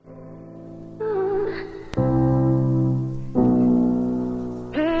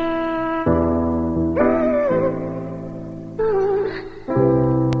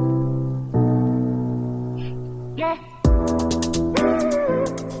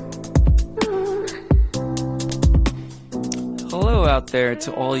out there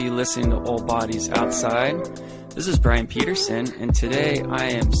to all you listening to Old Bodies Outside. This is Brian Peterson, and today I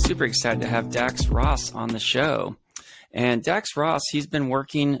am super excited to have Dax Ross on the show. And Dax Ross, he's been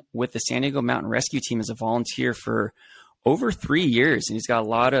working with the San Diego Mountain Rescue Team as a volunteer for over 3 years, and he's got a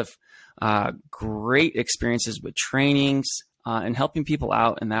lot of great experiences with trainings and helping people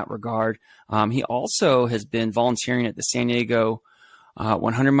out in that regard. He also has been volunteering at the San Diego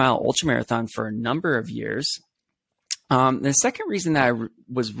 100 Mile Ultramarathon for a number of years. The second reason that I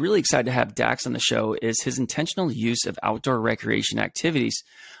was really excited to have Dax on the show is his intentional use of outdoor recreation activities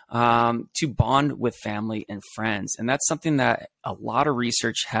to bond with family and friends. And that's something that a lot of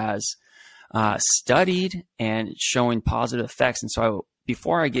research has studied and showing positive effects. And so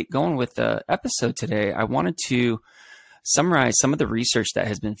before I get going with the episode today, I wanted to summarize some of the research that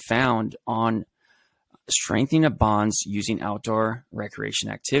has been found on strengthening of bonds using outdoor recreation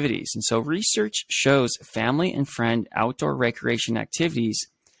activities. And so research shows family and friend outdoor recreation activities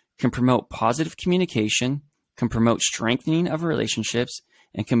can promote positive communication, can promote strengthening of relationships,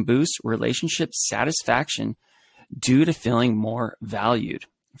 and can boost relationship satisfaction due to feeling more valued.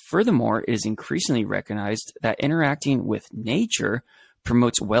 Furthermore, it is increasingly recognized that interacting with nature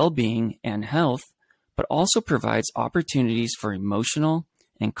promotes well-being and health, but also provides opportunities for emotional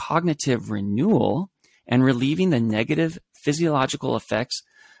and cognitive renewal and relieving the negative physiological effects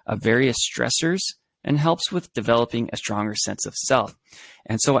of various stressors, and helps with developing a stronger sense of self.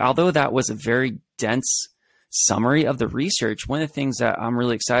 And so although that was a very dense summary of the research, one of the things that I'm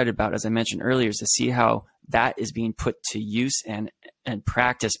really excited about, as I mentioned earlier, is to see how that is being put to use and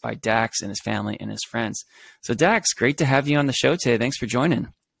practice by Dax and his family and his friends. So Dax, great to have you on the show today. Thanks for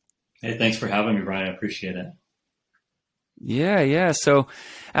joining. Hey, thanks for having me, Brian. I appreciate it. Yeah. So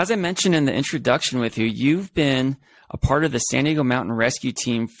as I mentioned in the introduction with you, you've been a part of the San Diego Mountain Rescue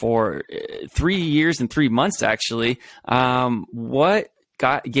Team for 3 years and 3 months, actually. What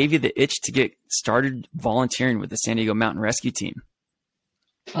gave you the itch to get started volunteering with the San Diego Mountain Rescue Team?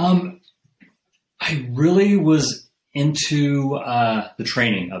 I really was into the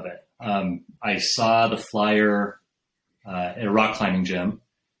training of it. I saw the flyer at a rock climbing gym.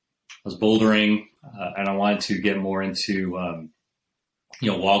 I was bouldering, and I wanted to get more into,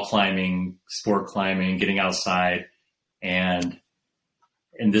 wall climbing, sport climbing, getting outside. And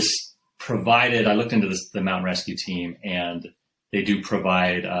this provided, I looked into the Mountain Rescue Team, and they do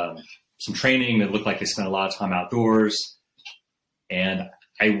provide some training that looked like they spent a lot of time outdoors. And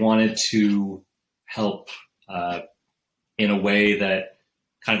I wanted to help in a way that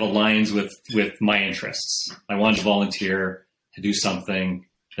kind of aligns with my interests. I wanted to volunteer to do something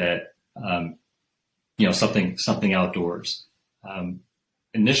that, something outdoors.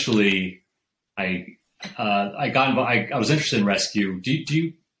 Initially, I got involved. I was interested in rescue.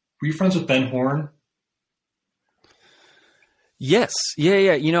 Were you friends with Ben Horn? Yes.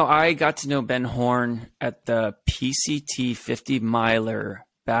 Yeah. I got to know Ben Horn at the PCT 50 miler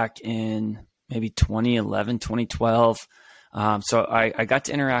back in maybe 2011, 2012. So I got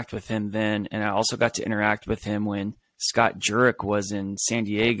to interact with him then. And I also got to interact with him when Scott Jurek was in San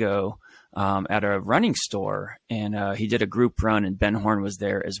Diego at a running store, and he did a group run, and Ben Horn was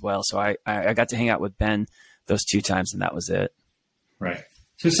there as well. So I got to hang out with Ben those 2 times, and that was it. Right.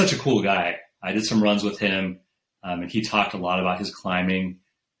 So he's such a cool guy. I did some runs with him, and he talked a lot about his climbing.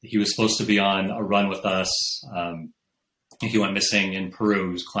 He was supposed to be on a run with us. He went missing in Peru.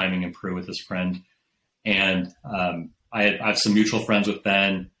 He was climbing in Peru with his friend. And I have some mutual friends with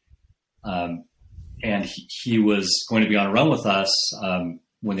Ben, and he was going to be on a run with us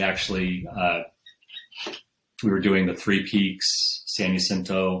when they actually we were doing the 3 peaks, San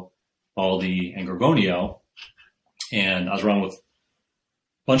Jacinto, Baldy, and Gorgonio. And I was running with a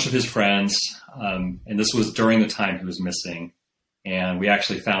bunch of his friends, and this was during the time he was missing. And we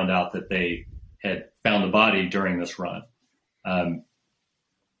actually found out that they had found the body during this run. So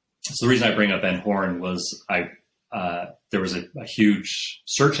the reason I bring up Ben Horn was there was a huge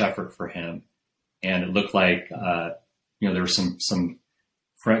search effort for him. And it looked like, there were some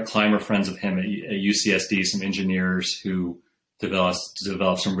climber friends of him at UCSD, some engineers who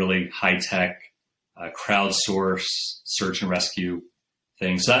developed some really high-tech crowdsource search and rescue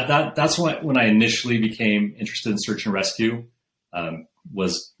things. So that's when I initially became interested in search and rescue,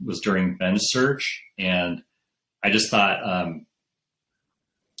 was during Ben's search. And I just thought,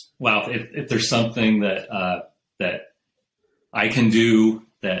 wow, if there's something that I can do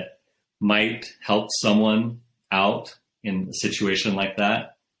that might help someone out in a situation like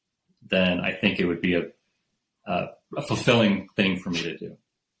that, then I think it would be a fulfilling thing for me to do.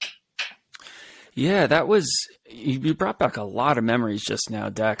 Yeah, you brought back a lot of memories just now,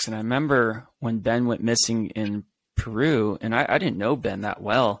 Dax. And I remember when Ben went missing in Peru, and I didn't know Ben that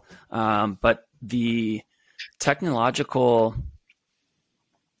well, but the technological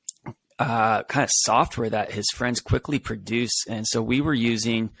kind of software that his friends quickly produce. And so we were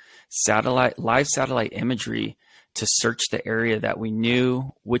using live satellite imagery to search the area that we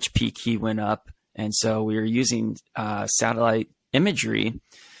knew which peak he went up. And so we were using satellite imagery.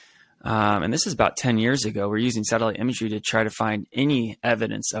 And this is about 10 years ago. We're using satellite imagery to try to find any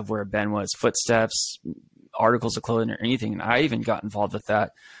evidence of where Ben was, footsteps, articles of clothing, or anything. And I even got involved with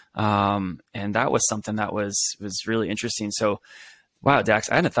that. And that was something that was really interesting. So, wow, Dax,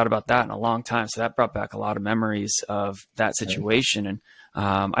 I hadn't thought about that in a long time. So that brought back a lot of memories of that situation. And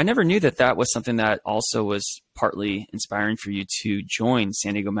I never knew that was something that also was partly inspiring for you to join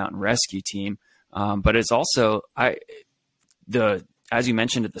San Diego Mountain Rescue Team. But it's also, as you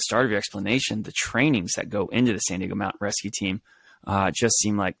mentioned at the start of your explanation, the trainings that go into the San Diego Mountain Rescue Team just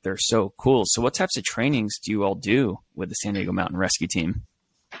seem like they're so cool. So what types of trainings do you all do with the San Diego Mountain Rescue Team?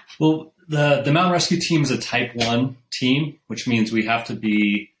 Well, the Mountain Rescue Team is a Type 1 team, which means we have to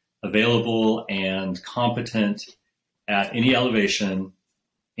be available and competent at any elevation,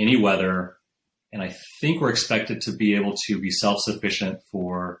 any weather, and I think we're expected to be able to be self-sufficient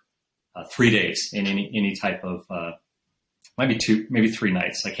for 3 days in any type of, maybe 3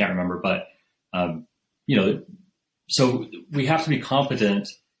 nights. I can't remember, but so we have to be competent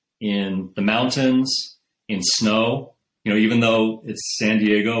in the mountains, in snow. Even though it's San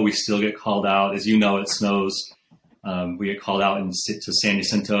Diego, we still get called out. As you know, it snows. We get called out to San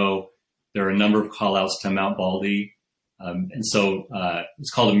Jacinto. There are a number of call outs to Mount Baldy. And so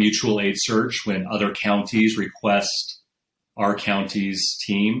it's called a mutual aid search when other counties request our county's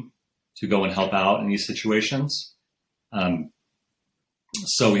team to go and help out in these situations.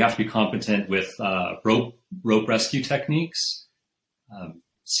 So we have to be competent with rope rescue techniques,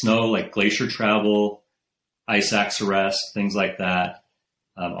 snow, like glacier travel, ice axe arrest, things like that.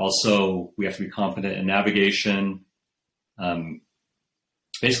 Also, we have to be competent in navigation.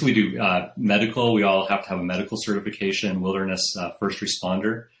 Basically, we do medical. We all have to have a medical certification, wilderness first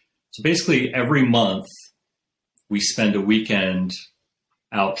responder. So basically, every month, we spend a weekend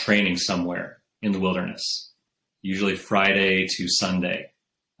out training somewhere in the wilderness, usually Friday to Sunday.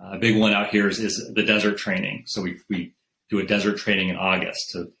 A big one out here is the desert training. So we do a desert training in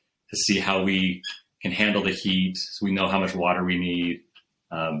August to see how we can handle the heat, so we know how much water we need.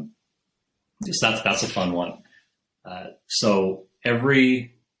 So that's a fun one. So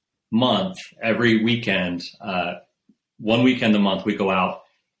every month, every weekend, 1 weekend a month, we go out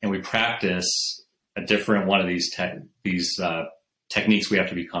and we practice a different one of these techniques we have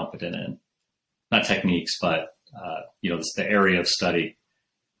to be competent in. Not techniques, but it's the area of study.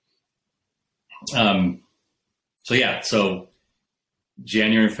 So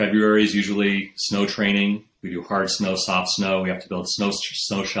January and February is usually snow training. We do hard snow, soft snow. We have to build snow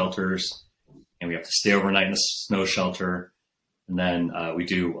shelters, and we have to stay overnight in the snow shelter. And then we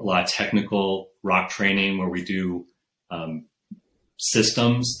do a lot of technical rock training where we do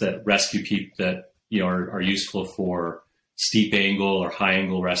systems that rescue people that are useful for steep angle or high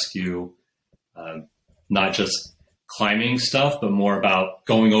angle rescue. Not just climbing stuff, but more about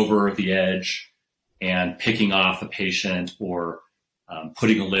going over the edge and picking off a patient or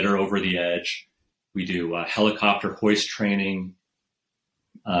putting a litter over the edge. We do helicopter hoist training.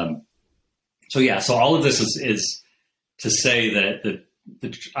 So all of this is to say that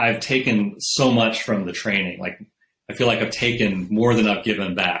I've taken so much from the training. Like, I feel like I've taken more than I've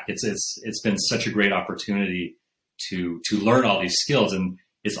given back. It's been such a great opportunity to learn all these skills, and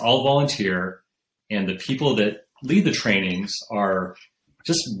it's all volunteer. And the people that lead the trainings are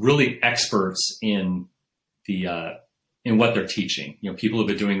just really experts in what they're teaching. People have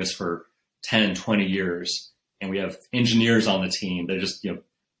been doing this for 10, 20 years, and we have engineers on the team. They're just,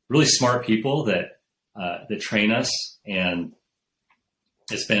 really smart people that train us. And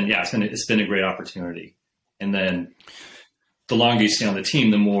it's been a great opportunity. And then the longer you stay on the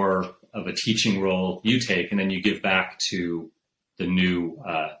team, the more of a teaching role you take, and then you give back to the new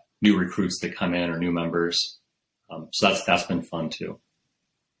recruits that come in or new members. So that's been fun too.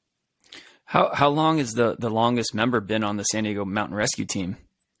 How long has the longest member been on the San Diego Mountain Rescue Team?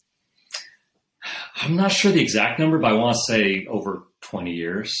 I'm not sure the exact number, but I want to say over 20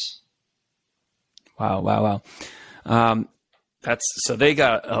 years. Wow. So they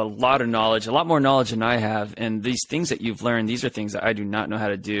got a lot of knowledge, a lot more knowledge than I have. And these things that you've learned, these are things that I do not know how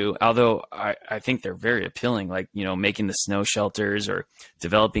to do. Although I think they're very appealing, like, making the snow shelters or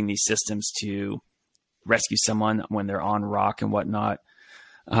developing these systems to rescue someone when they're on rock and whatnot.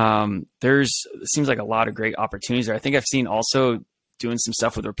 It seems like a lot of great opportunities there. I think I've seen also doing some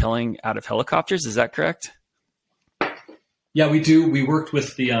stuff with rappelling out of helicopters. Is that correct? Yeah, we do. We worked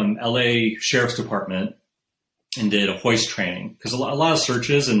with the LA Sheriff's Department and did a hoist training because a lot of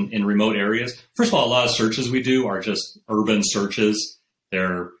searches in remote areas. First of all, a lot of searches we do are just urban searches.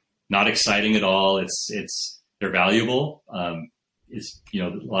 They're not exciting at all. They're valuable. A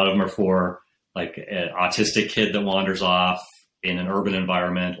lot of them are for like an autistic kid that wanders off in an urban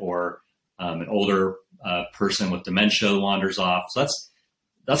environment, or an older person with dementia wanders off. So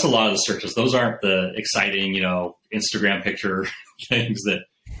that's a lot of the searches. Those aren't the exciting, Instagram picture things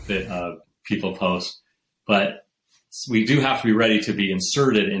that people post, but we do have to be ready to be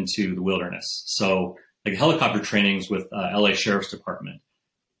inserted into the wilderness. So like helicopter trainings with LA Sheriff's Department.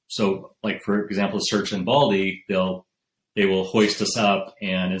 So like, for example, search in Baldy, they will hoist us up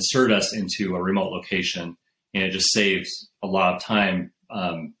and insert us into a remote location. And it just saves a lot of time,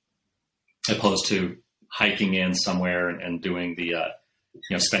 opposed to hiking in somewhere and doing the,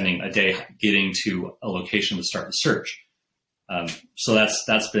 spending a day getting to a location to start the search. So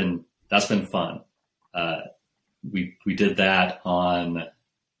that's been fun. We did that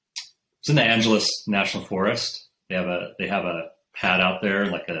it's in the Angeles National Forest. They have a pad out there,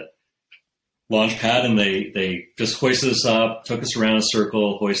 like a launch pad, and they just hoisted us up, took us around a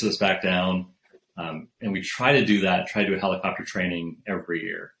circle, hoisted us back down. And we try to do a helicopter training every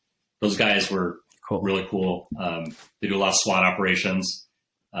year. Those guys were cool. Really cool. They do a lot of SWAT operations.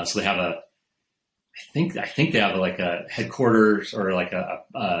 So they have I think they have like a headquarters or like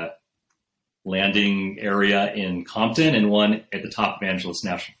a landing area in Compton and one at the top of Angeles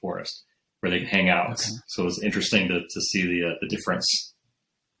National Forest where they hang out. Okay. So it was interesting to see the difference.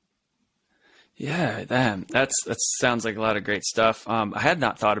 Yeah, that sounds like a lot of great stuff. I had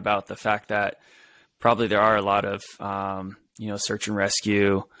not thought about the fact that probably there are a lot of, search and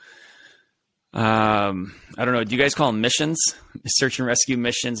rescue. I don't know. Do you guys call them missions? Search and rescue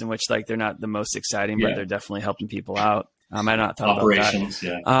missions in which like they're not the most exciting, but they're definitely helping people out. I not thought operations,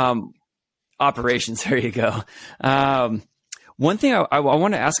 about that. Yeah. Operations. There you go. One thing I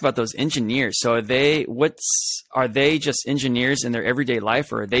want to ask about those engineers. So are they just engineers in their everyday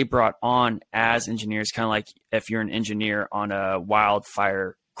life, or are they brought on as engineers? Kind of like if you're an engineer on a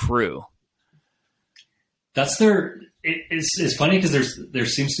wildfire crew. It's funny because there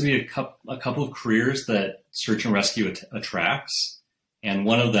seems to be a couple of careers that search and rescue attracts, and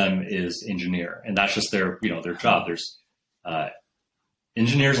one of them is engineer, and that's just their job. There's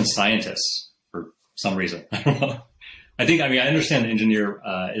engineers and scientists for some reason. I don't know. I understand the engineer,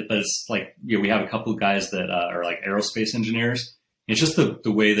 but it's like we have a couple of guys that are like aerospace engineers. It's just the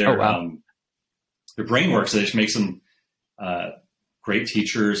way their brain works. It just makes them great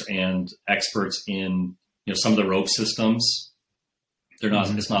teachers and experts in some of the rope systems. They're not.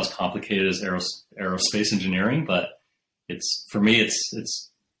 Mm-hmm. It's not as complicated as aerospace engineering, but for me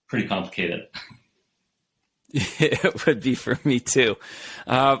it's pretty complicated. It would be for me too.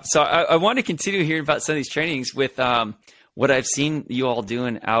 So I want to continue hearing about some of these trainings with what I've seen you all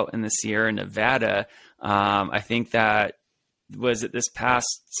doing out in the Sierra Nevada. I think that was it this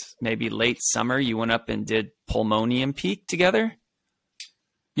past maybe late summer. You went up and did Pulmonium Peak together.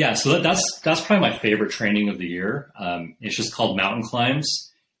 Yeah, so that's probably my favorite training of the year. It's just called mountain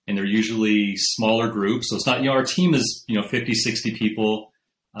climbs, and they're usually smaller groups. So it's not, our team is 50, 60 people.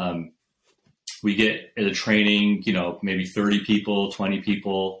 We get at a training, maybe 30 people, 20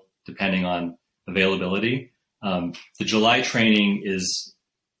 people, depending on availability. The July training is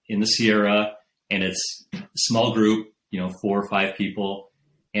in the Sierra, and it's a small group, 4 or 5 people.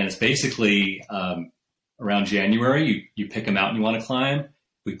 And it's basically around January, you pick a mountain you want to climb.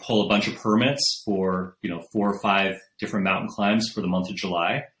 We pull a bunch of permits for, 4 or 5 different mountain climbs for the month of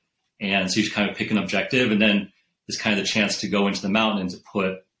July. And so you just kind of pick an objective, and then it's kind of the chance to go into the mountain and to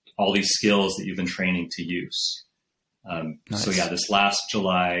put all these skills that you've been training to use. Nice. So yeah, this last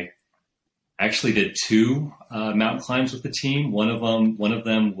July, I actually did 2 mountain climbs with the team. One of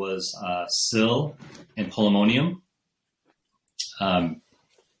them was Sill and Pulmonium. And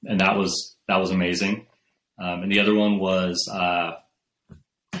that was amazing. And the other one was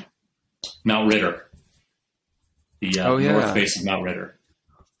Mount Ritter, the north base of Mount Ritter.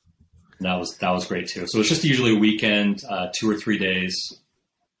 And that was great too. So it's just usually a weekend, 2 or 3 days.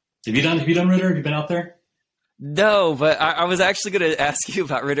 Have you done Ritter? Have you been out there? No, but I was actually going to ask you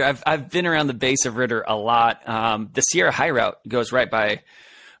about Ritter. I've been around the base of Ritter a lot. The Sierra High Route goes right by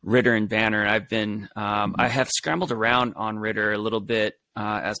Ritter and Banner, and I've been I have scrambled around on Ritter a little bit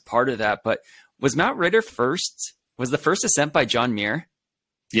as part of that. But was Mount Ritter first? Was the first ascent by John Muir?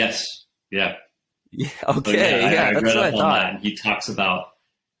 Yes. Yeah. Yeah. Okay. I read up on that, and he talks about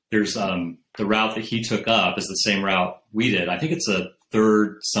there's the route that he took up is the same route we did. I think it's a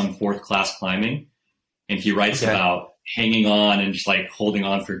 3rd, some 4th class climbing. And he writes about hanging on and just like holding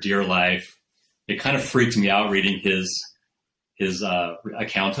on for dear life. It kind of freaked me out reading his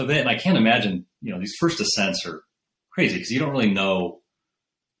account of it. And I can't imagine, these first ascents are crazy because you don't really know,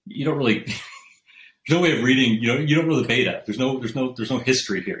 there's no way of reading, you don't know the beta. There's no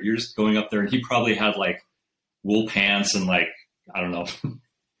history here. You're just going up there, and he probably had like wool pants and like, I don't know,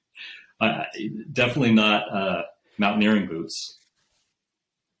 definitely not mountaineering boots.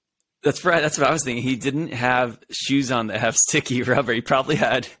 That's right. That's what I was thinking. He didn't have shoes on that have sticky rubber. He probably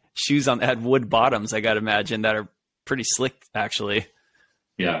had shoes on that had wood bottoms, I got to imagine, that are pretty slick, actually.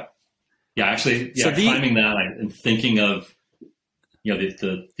 Yeah. Yeah, actually, so climbing that and thinking of,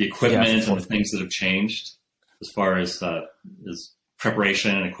 the equipment and the things that have changed as far as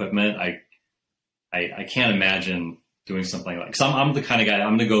preparation and equipment. I can't imagine doing something like, because I'm the kind of guy,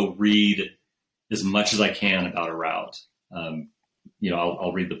 I'm going to go read as much as I can about a route.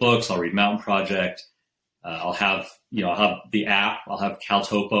 I'll read the books, I'll read Mountain Project. I'll have the app, I'll have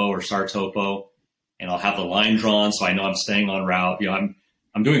CalTopo or SARTopo, and I'll have the line drawn so I know I'm staying on route.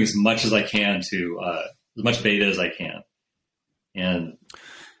 I'm doing as much as I can to as much beta as I can, and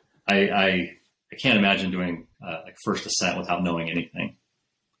I can't imagine doing like first ascent without knowing anything.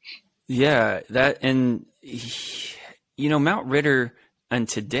 Yeah, that, and Mount Ritter, and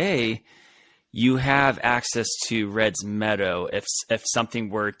today you have access to Red's Meadow. If something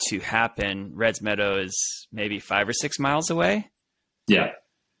were to happen, Red's Meadow is maybe 5 or 6 miles away. Yeah.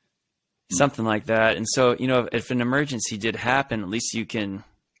 Something like that. And so, if an emergency did happen, at least you can,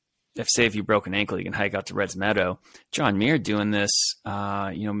 if you broke an ankle, you can hike out to Red's Meadow. John Muir doing this,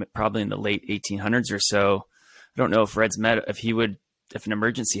 probably in the late 1800s or so. I don't know if Red's Meadow, if an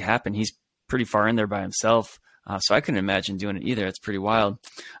emergency happened, he's pretty far in there by himself. So I couldn't imagine doing it either. It's pretty wild.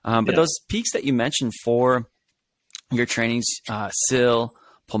 But those peaks that you mentioned for your trainings, Sill,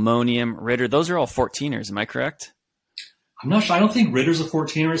 Pulmonium, Ritter, those are all 14ers. Am I correct? I'm not sure. I don't think Ritter's a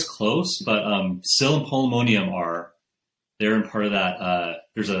 14er is close, but Sill and Pulmonium are. They're in part of that.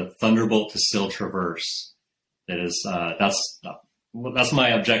 There's a Thunderbolt to Sill Traverse. That is that's my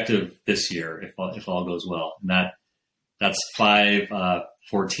objective this year if all goes well. And that's 5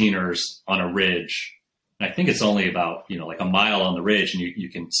 14ers on a ridge. And I think it's only about like a mile on the ridge, and you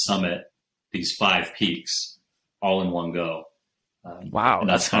can summit these 5 peaks all in one go. Wow, and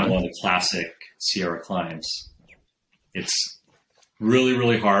that's kind of one of the classic Sierra climbs. It's really,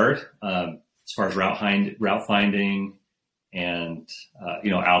 really hard as far as route finding and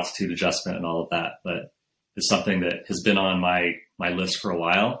altitude adjustment and all of that. But it's something that has been on my list for a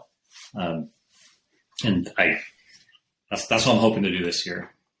while, and that's what I'm hoping to do this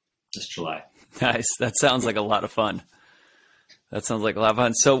July. Nice. That sounds like a lot of fun.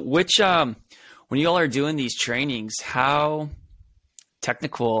 So when you all are doing these trainings, how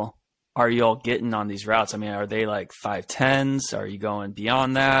technical are you all getting on these routes? I mean, are they like 510s? Are you going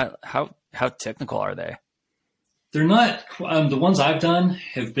beyond that? How technical are they? They're not. The ones I've done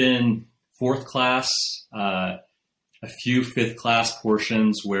have been 4th class, a few 5th class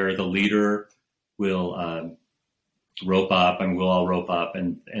portions where the leader will rope up, and we'll all rope up,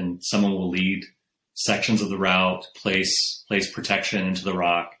 and someone will lead sections of the route, place protection into the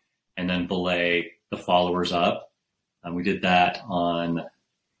rock, and then belay the followers up. We did that on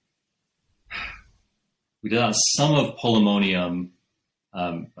some of Pulmonium.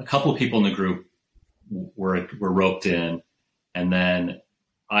 A couple of people in the group were roped in, and then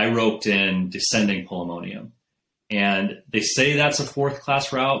I roped in descending Pulmonium. And they say that's a 4th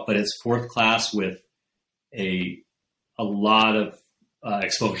class route, but it's 4th class with a lot of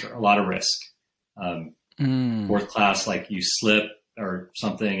exposure, a lot of risk. 4th class, like you slip or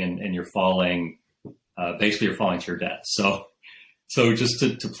something and you're falling, basically you're falling to your death. So just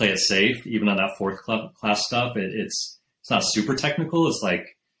to play it safe, even on that 4th class stuff, it's not super technical. It's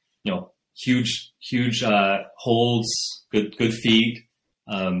like, huge holds, good feet.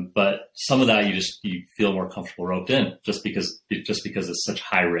 But some of that you feel more comfortable roped in just because it's such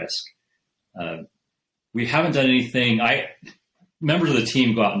high risk. We haven't done anything. Members of the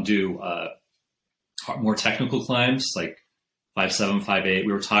team go out and do more technical climbs like 5.7, 5.8.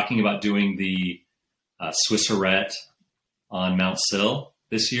 We were talking about doing the Swiss Arrête on Mount Sill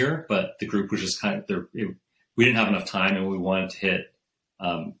this year, but the group was just we didn't have enough time, and we wanted to hit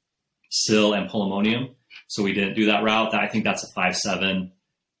Sill and Pulmonium, so we didn't do that route. I think that's a 5.7.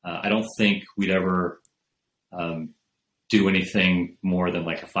 I don't think we'd ever do anything more than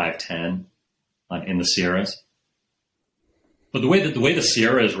like a 5.10 in the Sierras. But the way the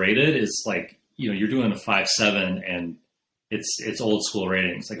Sierra is rated is like, you're doing a 5.7 and it's old school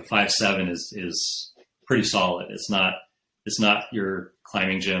ratings. Like a 5.7 is pretty solid. It's not your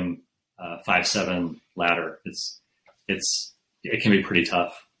climbing gym 5.7 ladder. it can be pretty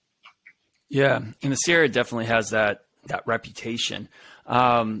tough. Yeah, and the Sierra definitely has that reputation.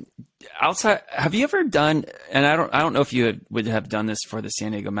 Outside, have you ever done? And I don't know if you would have done this for the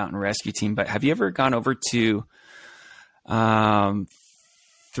San Diego Mountain Rescue Team, but have you ever gone over to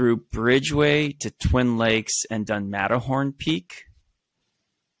through Bridgeway to Twin Lakes and done Matterhorn Peak?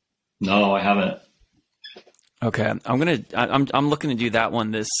 No, I haven't. Okay, I'm looking to do that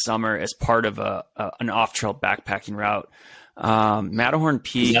one this summer as part of an off-trail backpacking route. Matterhorn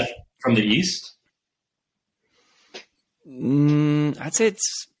Peak. Is that from the east? I'd say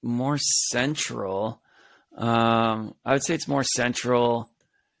it's more central. I would say it's more central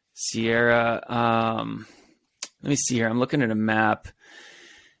Sierra. Let me see here. I'm looking at a map,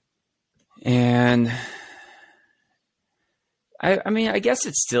 and I mean, I guess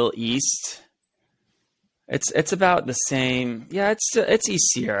it's still east. It's about the same. Yeah, it's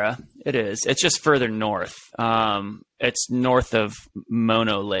East Sierra. It is. It's just further north. It's north of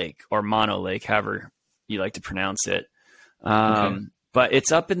Mono Lake or Mono Lake, however you like to pronounce it. Okay. But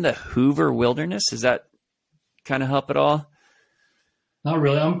it's up in the Hoover Wilderness. Does that kind of help at all? Not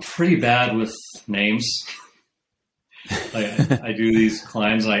really. I'm pretty bad with names. I do these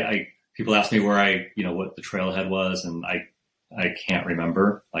climbs. People ask me where what the trailhead was, and I can't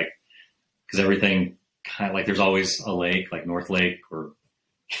remember, because everything kind of there's always a lake, like North Lake or,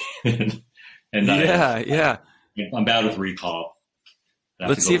 and yeah. I'm bad with recall.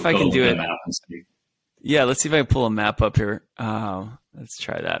 Let's see if I can do it. Yeah, let's see if I can pull a map up here. Let's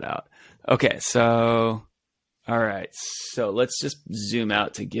try that out. Okay, so, all right. So let's just zoom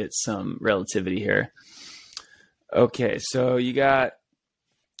out to get some relativity here. Okay, so you got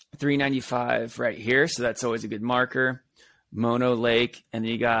 395 right here. So that's always a good marker. Mono Lake, and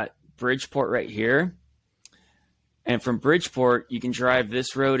then you got Bridgeport right here. And from Bridgeport, you can drive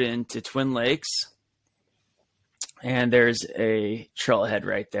this road into Twin Lakes. And there's a trailhead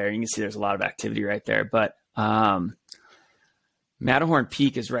right there. You can see there's a lot of activity right there. But Matterhorn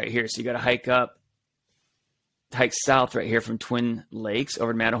Peak is right here. So you got to hike south right here from Twin Lakes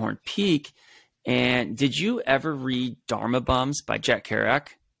over to Matterhorn Peak. And did you ever read Dharma Bums by Jack Kerouac?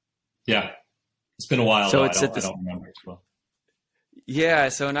 Yeah. It's been a while, so though. I don't remember it as well. Yeah.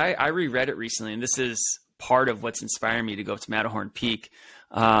 So, and I reread it recently, and this is part of what's inspiring me to go up to Matterhorn Peak.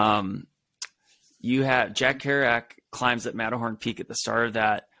 You have Jack Kerouac climbs at Matterhorn Peak at the start of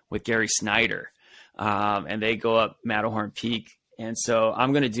that with Gary Snyder. And they go up Matterhorn Peak. And so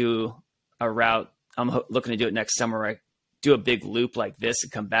I'm going to do a route. I'm looking to do it next summer. Right? Do a big loop like this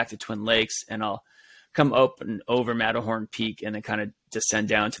and come back to Twin Lakes, and I'll come up and over Matterhorn Peak and then kind of descend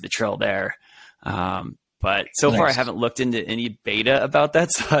down to the trail there. But so far I haven't looked into any beta about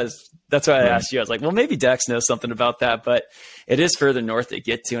that. So that's why I asked you. I was like, well, maybe Dax knows something about that, but it is further north to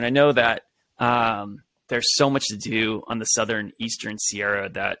get to. And I know that there's so much to do on the southern eastern Sierra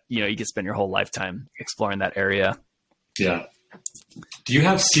that, you can spend your whole lifetime exploring that area. Yeah. Do you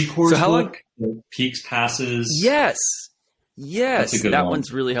have Secor's book, Peaks Passes? Yes. That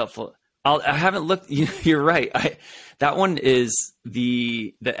one's really helpful. I haven't looked. You're right. That one is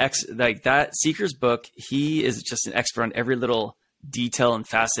that Seeker's book. He is just an expert on every little detail and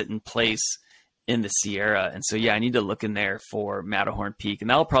facet and place in the Sierra. And so, I need to look in there for Matterhorn Peak, and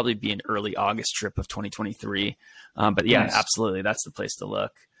that'll probably be an early August trip of 2023. But nice. Absolutely. That's the place to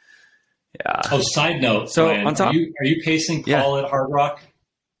look. Yeah. Oh, side note. So Brian, on top, are you pacing Paul at Hard Rock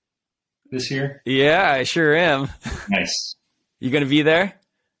this year? Yeah, I sure am. Nice. You going to be there?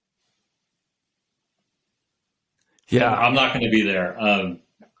 Yeah. I'm not going to be there. I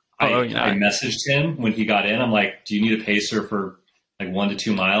messaged him when he got in. I'm like, do you need a pacer for 1 to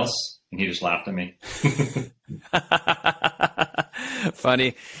 2 miles? And he just laughed at me.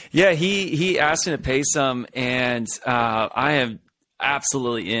 Funny. Yeah, he asked me to pace him, and I am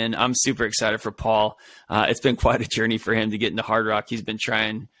absolutely in. I'm super excited for Paul. It's been quite a journey for him to get into Hard Rock. He's been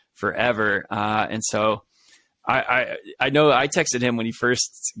trying forever. And so I know I texted him when he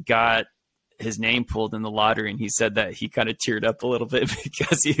first got his name pulled in the lottery, and he said that he kind of teared up a little bit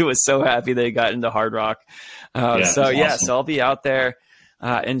because he was so happy that he got into Hard Rock. So I'll be out there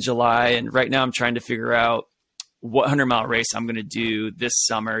in July, and right now I'm trying to figure out what 100-mile race I'm going to do this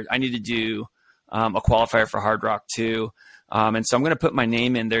summer. I need to do a qualifier for Hard Rock too. And so I'm going to put my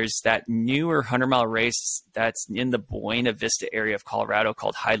name in. There's that newer 100-mile race that's in the Buena Vista area of Colorado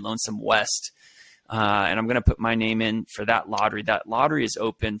called High Lonesome West. And I'm going to put my name in for that lottery. That lottery is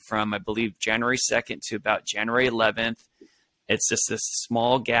open from, I believe, January 2nd to about January 11th. It's just this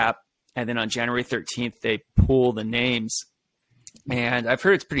small gap. And then on January 13th, they pull the names. And I've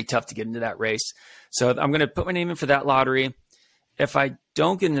heard it's pretty tough to get into that race. So I'm going to put my name in for that lottery. if I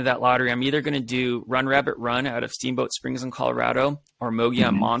don't get into that lottery, I'm either going to do Run Rabbit Run out of Steamboat Springs in Colorado or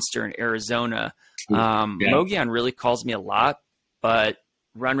Mogollon Monster in Arizona. Mogollon really calls me a lot, but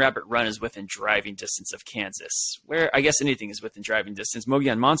Run Rabbit Run is within driving distance of Kansas, where I guess anything is within driving distance.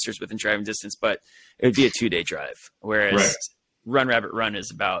 Mogollon Monster is within driving distance, but it would be a 2-day drive, whereas Run Rabbit Run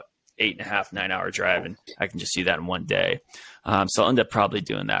is about 8.5, 9-hour drive, and I can just do that in one day. So I'll end up probably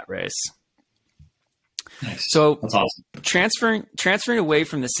doing that race. Nice. So that's awesome. Transferring away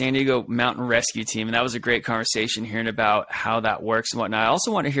from the San Diego Mountain Rescue Team, and that was a great conversation hearing about how that works and whatnot. I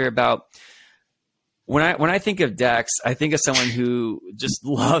also want to hear about when I think of Dax, I think of someone who just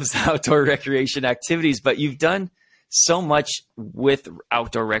loves outdoor recreation activities, but you've done so much with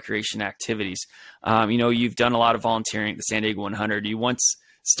outdoor recreation activities. You've done a lot of volunteering at the San Diego 100. You once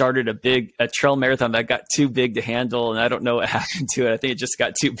started a trail marathon that got too big to handle, and I don't know what happened to it. I think it just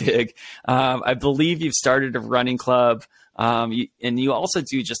got too big. I believe you've started a running club, and you also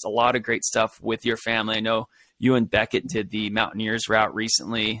do just a lot of great stuff with your family. I know you and Beckett did the Mountaineers route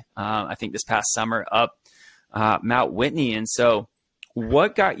recently, I think this past summer, up Mount Whitney. And so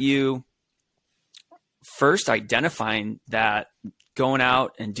what got you first identifying that going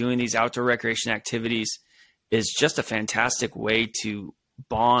out and doing these outdoor recreation activities is just a fantastic way to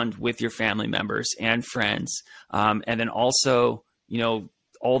bond with your family members and friends. And then also,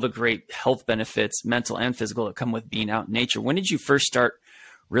 all the great health benefits, mental and physical, that come with being out in nature. When did you first start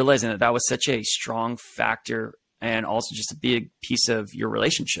realizing that was such a strong factor and also just a big piece of your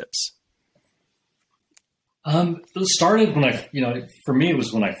relationships? It started when for me, it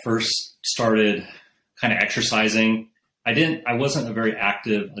was when I first started kind of exercising. I wasn't a very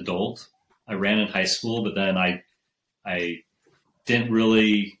active adult. I ran in high school, but then I didn't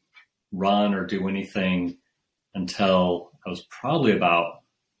really run or do anything until I was probably about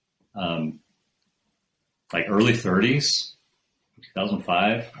early 30s,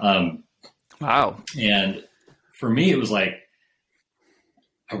 2005. Wow. And for me, it was like,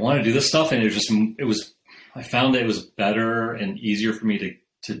 I want to do this stuff. And I found that it was better and easier for me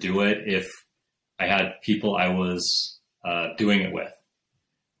to do it if I had people I was doing it with.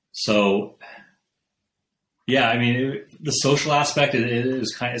 So yeah, the social aspect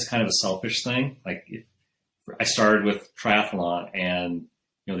is kind of a selfish thing. Like I started with triathlon, and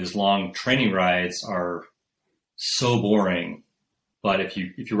these long training rides are so boring. But if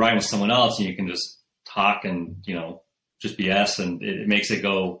you're riding with someone else and you can just talk and just BS, and it makes it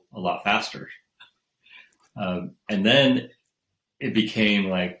go a lot faster. And then it became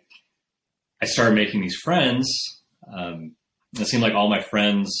like I started making these friends. It seemed like all my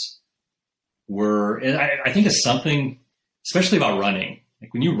friends were, and I think it's something, especially about running.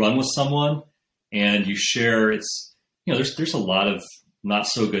 Like when you run with someone and you share, there's a lot of not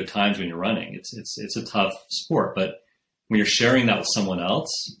so good times when you're running. It's a tough sport, but when you're sharing that with someone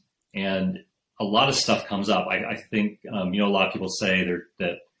else, and a lot of stuff comes up. I think a lot of people say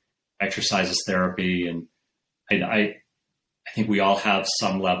that exercise is therapy, and I think we all have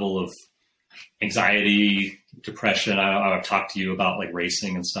some level of anxiety, depression. I've talked to you about like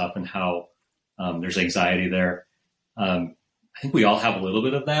racing and stuff and how there's anxiety there. I think we all have a little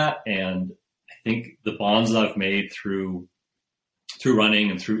bit of that. And I think the bonds that I've made through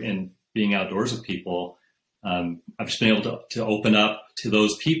running and being outdoors with people, I've just been able to open up to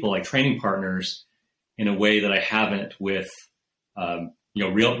those people, like training partners, in a way that I haven't with, real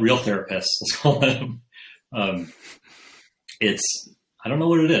therapists, let's call them. I don't know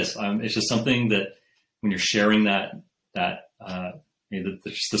what it is. It's just something that when you're sharing that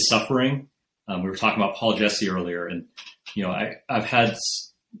just the suffering. We were talking about Paul Jesse earlier, and I've had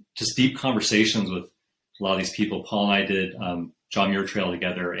just deep conversations with a lot of these people. Paul and I did John Muir Trail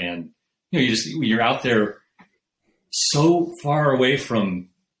together, and you're out there so far away from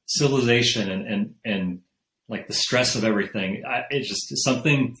civilization and like the stress of everything.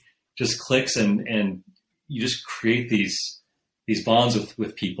 Something just clicks, and you just create these bonds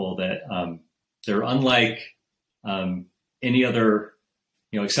with people that they're unlike any other,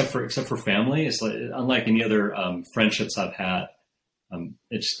 except for family. It's like unlike any other friendships I've had.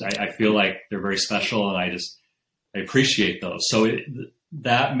 I feel like they're very special, and I appreciate those. So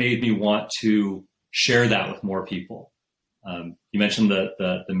that made me want to share that with more people. You mentioned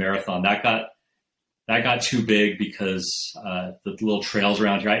the marathon that got too big because the little trails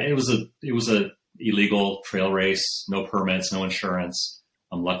around here. It was a illegal trail race, no permits, no insurance.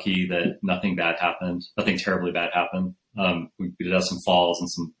 I'm lucky that nothing terribly bad happened. We did have some falls and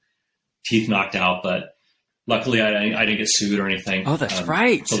some teeth knocked out, but luckily I didn't get sued or anything. Oh, that's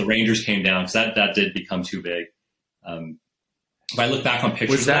right. So the Rangers came down because that did become too big. If I look back on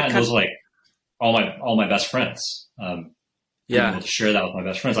pictures of that, and those are like all my best friends. being Yeah. able to share that with my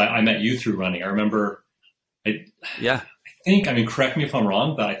best friends. I met you through running. I remember, Yeah. I mean, correct me if I'm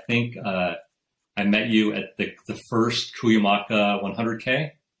wrong, but I think I met you at the first Cuyamaca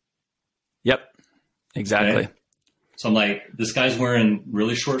 100K. Yep. Exactly. Okay? So I'm like, this guy's wearing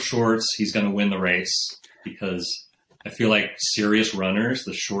really short shorts. He's going to win the race, because I feel like serious runners,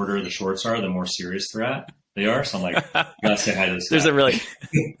 the shorter the shorts are, the more serious they are. So I'm like, I gotta say hi to this guy. There's a really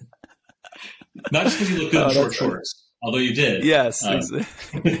Not just because you look good in short shorts, although you did. yes.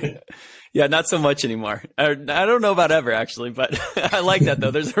 Yeah, not so much anymore. I don't know about ever, actually, but I like that,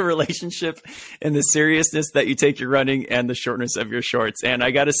 though. There's a relationship in the seriousness that you take your running and the shortness of your shorts. And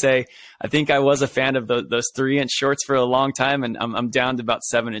I got to say, I think I was a fan of those 3-inch shorts for a long time, and I'm down to about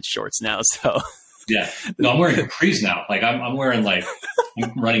 7-inch shorts now. So yeah, no, I'm wearing capris now. Like I'm wearing I'm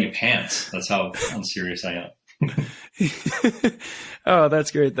running in pants. That's how unserious I am. Oh,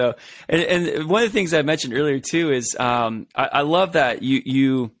 that's great, though. And one of the things I mentioned earlier too is I love that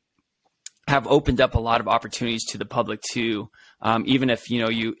you have opened up a lot of opportunities to the public too. Even if,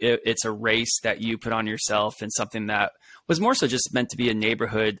 it's a race that you put on yourself and something that was more so just meant to be a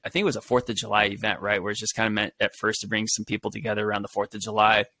neighborhood. I think it was a 4th of July event, right? Where it's just kind of meant at first to bring some people together around the 4th of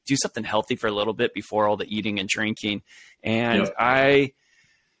July, do something healthy for a little bit before all the eating and drinking. And yep. I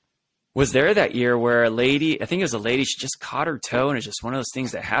was there that year where I think it was a lady, she just caught her toe, and it's just one of those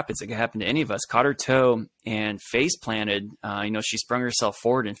things that happens. It could happen to any of us. Caught her toe and face planted. She sprung herself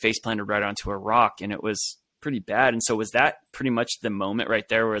forward and face planted right onto a rock, and it was pretty bad. And so was that pretty much the moment right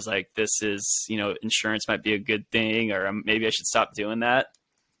there where it's like, this is, insurance might be a good thing, or maybe I should stop doing that?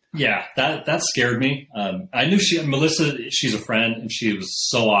 Yeah, that scared me. I knew Melissa, she's a friend, and she was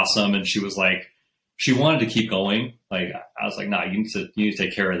so awesome. And she was like, she wanted to keep going. Like, I was like, nah, you need to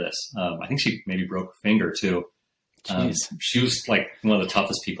take care of this. I think she maybe broke her finger too. She was like one of the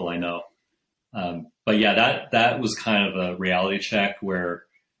toughest people I know. But yeah, that was kind of a reality check where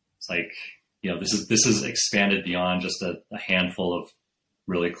it's like, this is expanded beyond just a handful of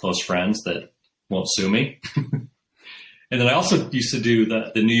really close friends that won't sue me. And then I also used to do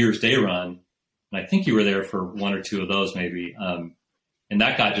the New Year's Day run. And I think you were there for 1 or 2 of those maybe. And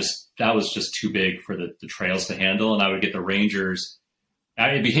that was just too big for the trails to handle. And I would get the rangers.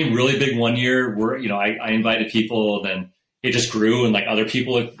 It became really big one year where, I invited people, then it just grew, and like other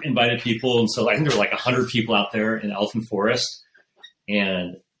people invited people. And so I think there were like 100 people out there in Elephant Forest.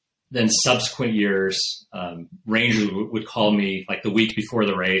 And then subsequent years, rangers would call me like the week before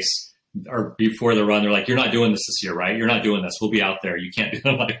the race or before the run. They're like, you're not doing this year, right? You're not doing this. We'll be out there. You can't do it.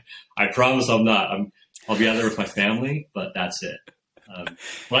 I'm like, I promise I'm not. I'll be out there with my family, but that's it.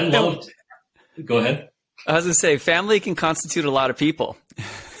 What I loved, go ahead. I was going to say, family can constitute a lot of people.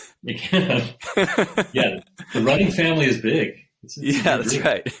 It can. Yeah. The running family is big. Yeah, that's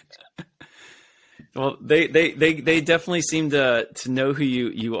right. Well, they definitely seem to know who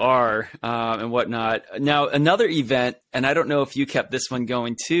you are and whatnot. Now, another event, and I don't know if you kept this one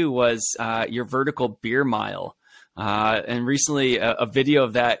going too, was your vertical beer mile. And recently a video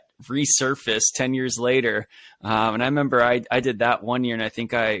of that resurfaced 10 years later. And I remember I did that one year, and I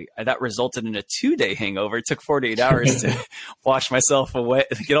think that resulted in a 2-day hangover. It took 48 hours to wash myself away,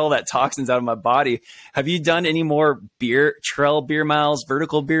 get all that toxins out of my body. Have you done any more trail beer miles,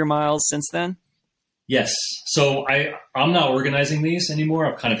 vertical beer miles since then? Yes. So I'm not organizing these anymore.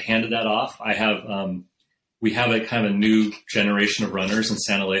 I've kind of handed that off. I have, we have a kind of a new generation of runners in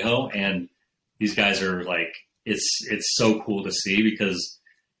San Alejo, and these guys are like, it's so cool to see, because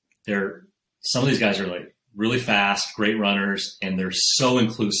some of these guys are like really fast, great runners, and they're so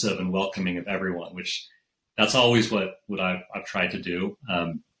inclusive and welcoming of everyone, which that's always what I've tried to do.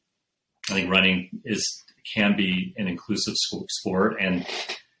 I think running can be an inclusive sport, and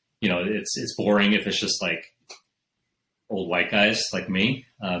it's boring if it's just like old white guys like me.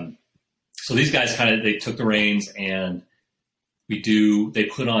 So these guys they took the reins, and they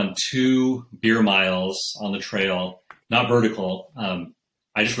put on 2 beer miles on the trail, not vertical.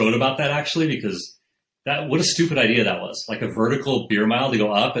 I just wrote about that actually, because what a stupid idea that was. Like a vertical beer mile to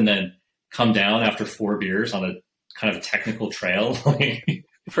go up and then come down after 4 beers on a kind of a technical trail.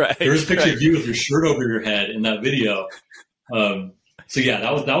 Right. There's a picture of you with your shirt over your head in that video. So yeah,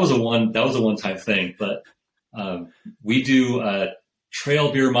 that was a one-time thing, but we do a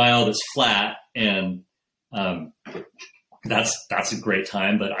trail beer mile that's flat, and that's a great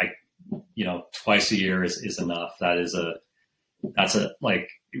time, but twice a year is enough. That's like,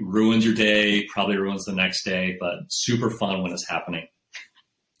 it ruins your day, probably ruins the next day, but super fun when it's happening.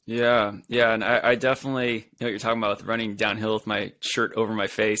 Yeah. Yeah. And I definitely know what you're talking about with running downhill with my shirt over my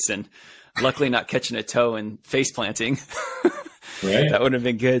face, and luckily not catching a toe and face planting. Right. That would have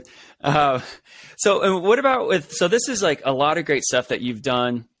been good. So what about so this is like a lot of great stuff that you've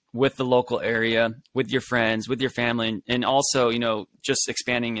done with the local area, with your friends, with your family, and also, just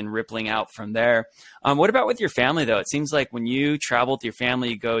expanding and rippling out from there. What about with your family though? It seems like when you travel with your family,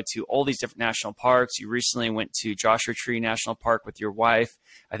 you go to all these different national parks. You recently went to Joshua Tree National Park with your wife.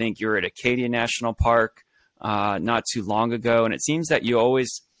 I think you were at Acadia National Park not too long ago. And it seems that you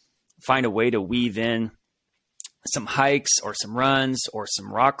always find a way to weave in some hikes or some runs or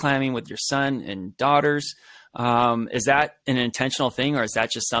some rock climbing with your son and daughters. Is that an intentional thing, or is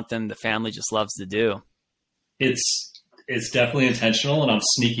that just something the family just loves to do? It's definitely intentional, and I'm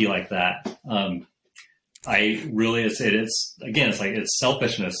sneaky like that. I really, it's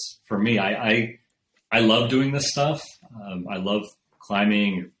selfishness for me. I love doing this stuff. I love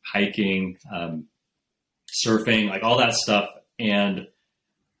climbing, hiking, surfing, like all that stuff. And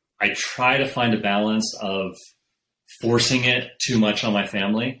I try to find a balance of forcing it too much on my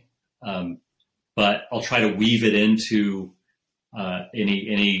family. But I'll try to weave it into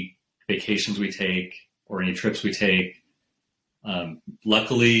any vacations we take or any trips we take.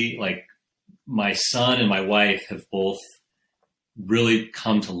 Luckily, like my son and my wife have both really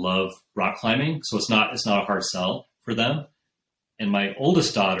come to love rock climbing, so it's not a hard sell for them. And my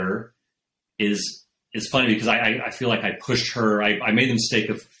oldest daughter is funny because I feel like I pushed her. I made the mistake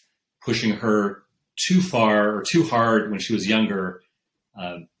of pushing her too far or too hard when she was younger.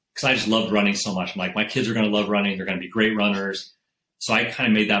 Because I just loved running so much. I'm like, my kids are going to love running. They're going to be great runners. So I kind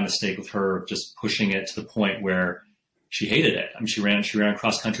of made that mistake with her, just pushing it to the point where she hated it. I mean, she ran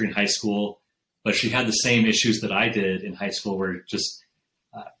cross country in high school, but she had the same issues that I did in high school, where just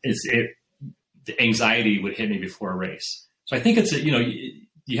the anxiety would hit me before a race. So I think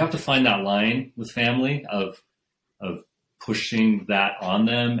you have to find that line with family of pushing that on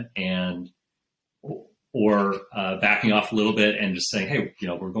them or backing off a little bit and just saying, hey,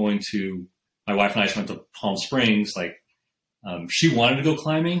 my wife and I just went to Palm Springs. Like, she wanted to go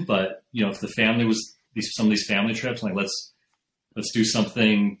climbing, but if the family was some of these family trips, like let's do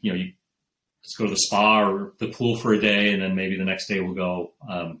something, let's go to the spa or the pool for a day. And then maybe the next day we'll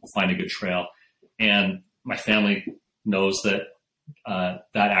find a good trail. And my family knows that,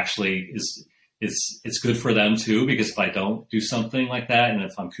 that actually it's good for them too, because if I don't do something like that, and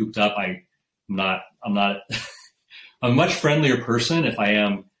if I'm cooped up, I'm not I'm a much friendlier person if I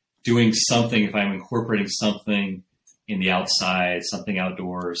am doing something, if I'm incorporating something in the outside, something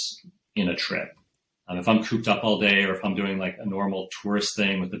outdoors in a trip. If I'm cooped up all day, or if I'm doing like a normal tourist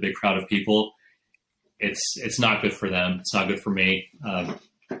thing with a big crowd of people, it's not good for them. It's not good for me. I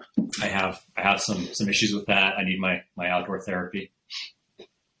have some issues with that. I need my outdoor therapy.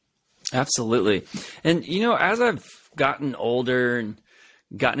 Absolutely. And, as I've gotten older and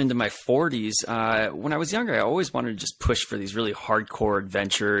gotten into my 40s, when I was younger, I always wanted to just push for these really hardcore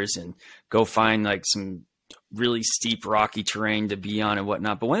adventures and go find like some really steep, rocky terrain to be on and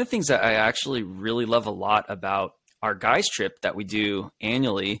whatnot. But one of the things that I actually really love a lot about our guys trip that we do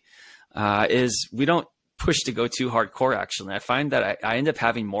annually is we don't push to go too hardcore. Actually, I find that I end up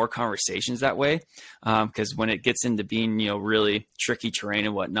having more conversations that way, because when it gets into being really tricky terrain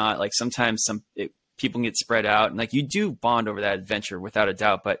and whatnot, like sometimes people get spread out, and like you do bond over that adventure without a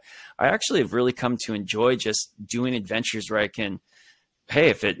doubt. But I actually have really come to enjoy just doing adventures where I can, hey,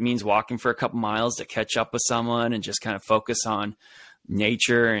 if it means walking for a couple miles to catch up with someone and just kind of focus on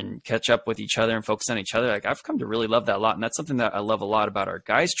nature and catch up with each other and focus on each other. Like, I've come to really love that a lot. And that's something that I love a lot about our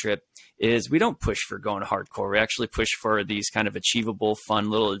guys trip is we don't push for going hardcore. We actually push for these kind of achievable, fun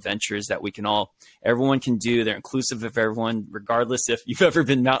little adventures that everyone can do. They're inclusive of everyone, regardless if you've ever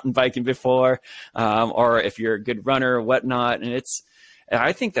been mountain biking before, or if you're a good runner or whatnot. And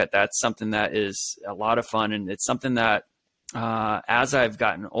I think that that's something that is a lot of fun. And it's something that, as I've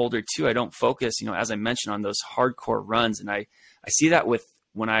gotten older too, I don't focus, as I mentioned, on those hardcore runs. And I see that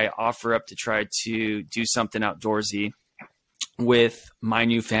when I offer up to try to do something outdoorsy with my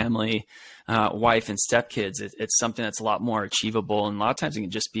new family, wife and stepkids. It's something that's a lot more achievable. And a lot of times it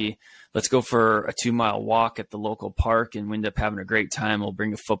can just be, let's go for a 2-mile walk at the local park and we end up having a great time. We'll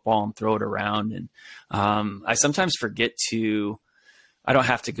bring a football and throw it around. And I sometimes forget I don't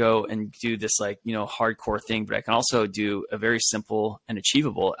have to go and do this hardcore thing, but I can also do a very simple and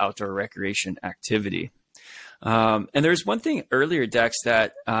achievable outdoor recreation activity. And there's one thing earlier, Dex,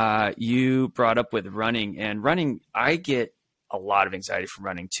 that you brought up with running. And running, I get a lot of anxiety from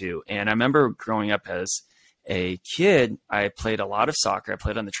running too. And I remember growing up as a kid, I played a lot of soccer. I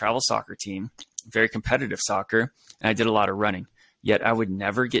played on the travel soccer team, very competitive soccer, and I did a lot of running. Yet I would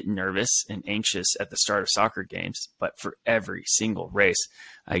never get nervous and anxious at the start of soccer games, but for every single race,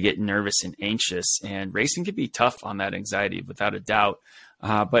 I get nervous and anxious, and racing can be tough on that anxiety without a doubt.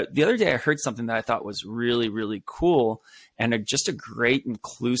 But the other day I heard something that I thought was really, really cool and just a great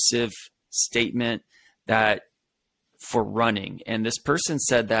inclusive statement that for running. And this person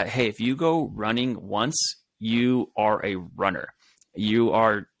said that, hey, if you go running once, you are a runner. You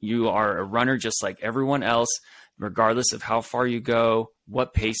are a runner just like everyone else, regardless of how far you go,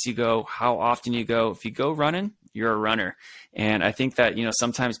 what pace you go, how often you go. If you go running, you're a runner. And I think that,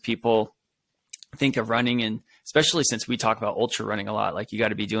 sometimes people think of running, and especially since we talk about ultra running a lot, like you got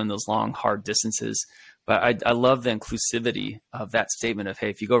to be doing those long, hard distances. But I love the inclusivity of that statement of, hey,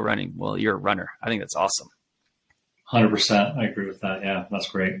 if you go running, well, you're a runner. I think that's awesome. 100%. I agree with that. Yeah, that's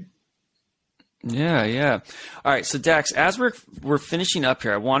great. Yeah. All right. So Dax, as we're finishing up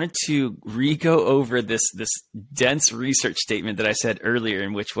here, I wanted to go over this dense research statement that I said earlier,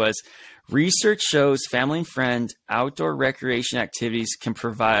 in which was research shows family and friend outdoor recreation activities can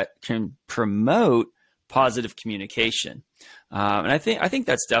promote positive communication. And I think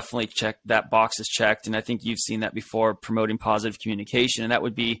that's definitely checked. That box is checked. And I think you've seen that before, promoting positive communication. And that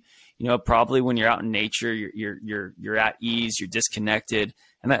would be, probably when you're out in nature, you're at ease, you're disconnected,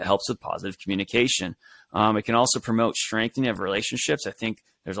 and that helps with positive communication. It can also promote strengthening of relationships. I think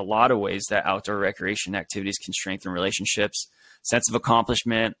there's a lot of ways that outdoor recreation activities can strengthen relationships. Sense of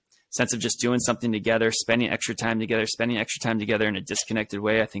accomplishment, sense of just doing something together, spending extra time together in a disconnected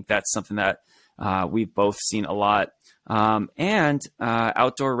way. I think that's something that we've both seen a lot. And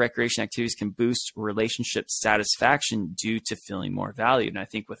outdoor recreation activities can boost relationship satisfaction due to feeling more valued. And I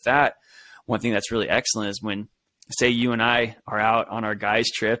think with that, one thing that's really excellent is when, say, you and I are out on our guys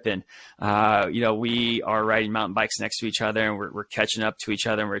trip and, we are riding mountain bikes next to each other and we're catching up to each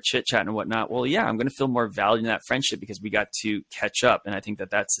other and we're chit chatting and whatnot. Well, yeah, I'm going to feel more valued in that friendship because we got to catch up. And I think that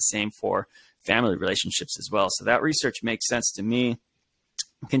that's the same for family relationships as well. So that research makes sense to me.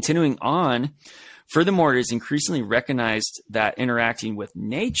 Continuing on, furthermore, it is increasingly recognized that interacting with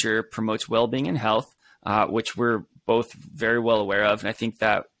nature promotes well-being and health, which we're both very well aware of. And I think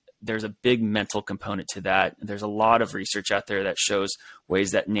that there's a big mental component to that. There's a lot of research out there that shows ways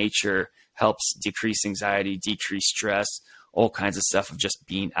that nature helps decrease anxiety, decrease stress, all kinds of stuff of just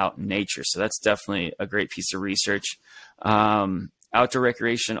being out in nature. So that's definitely a great piece of research. Outdoor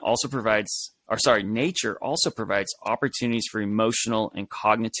recreation also nature also provides opportunities for emotional and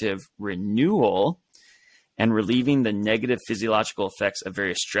cognitive renewal and relieving the negative physiological effects of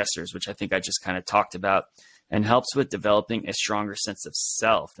various stressors, which I think I just kind of talked about, and helps with developing a stronger sense of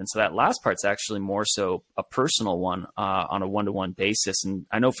self. And so that last part's actually more so a personal one on a one-to-one basis. And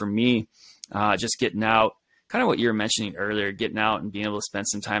I know for me, just getting out, kind of what you were mentioning earlier, getting out and being able to spend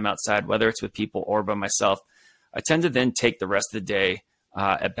some time outside, whether it's with people or by myself, I tend to then take the rest of the day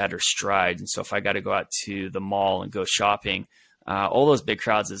at better stride. And so if I got to go out to the mall and go shopping, all those big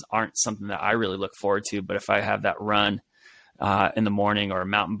crowds aren't something that I really look forward to. But if I have that run in the morning or a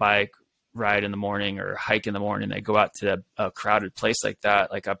mountain bike ride in the morning or hike in the morning, I go out to a crowded place like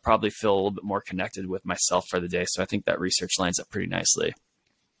that, like I probably feel a little bit more connected with myself for the day. So I think that research lines up pretty nicely.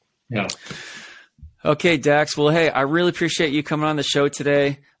 Yeah. Okay, Dax. Well, hey, I really appreciate you coming on the show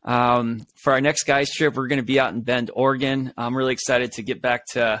today. For our next guys trip, we're going to be out in Bend, Oregon. I'm really excited to get back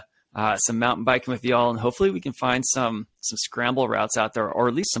to some mountain biking with y'all, and hopefully we can find some scramble routes out there, or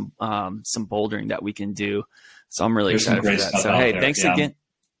at least some bouldering that we can do. So I'm really excited for that. So hey, thanks again.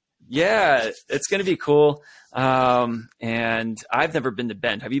 Yeah, it's going to be cool. And I've never been to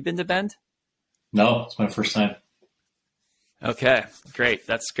Bend. Have you been to Bend? No, it's my first time. Okay, great.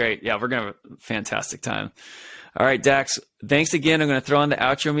 That's great. Yeah, we're going to have a fantastic time. All right, Dax, thanks again. I'm going to throw on the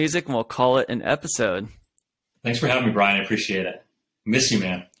outro music and we'll call it an episode. Thanks for having me, Brian. I appreciate it. Miss you,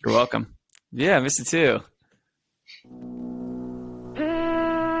 man. You're welcome. Yeah, I miss you too.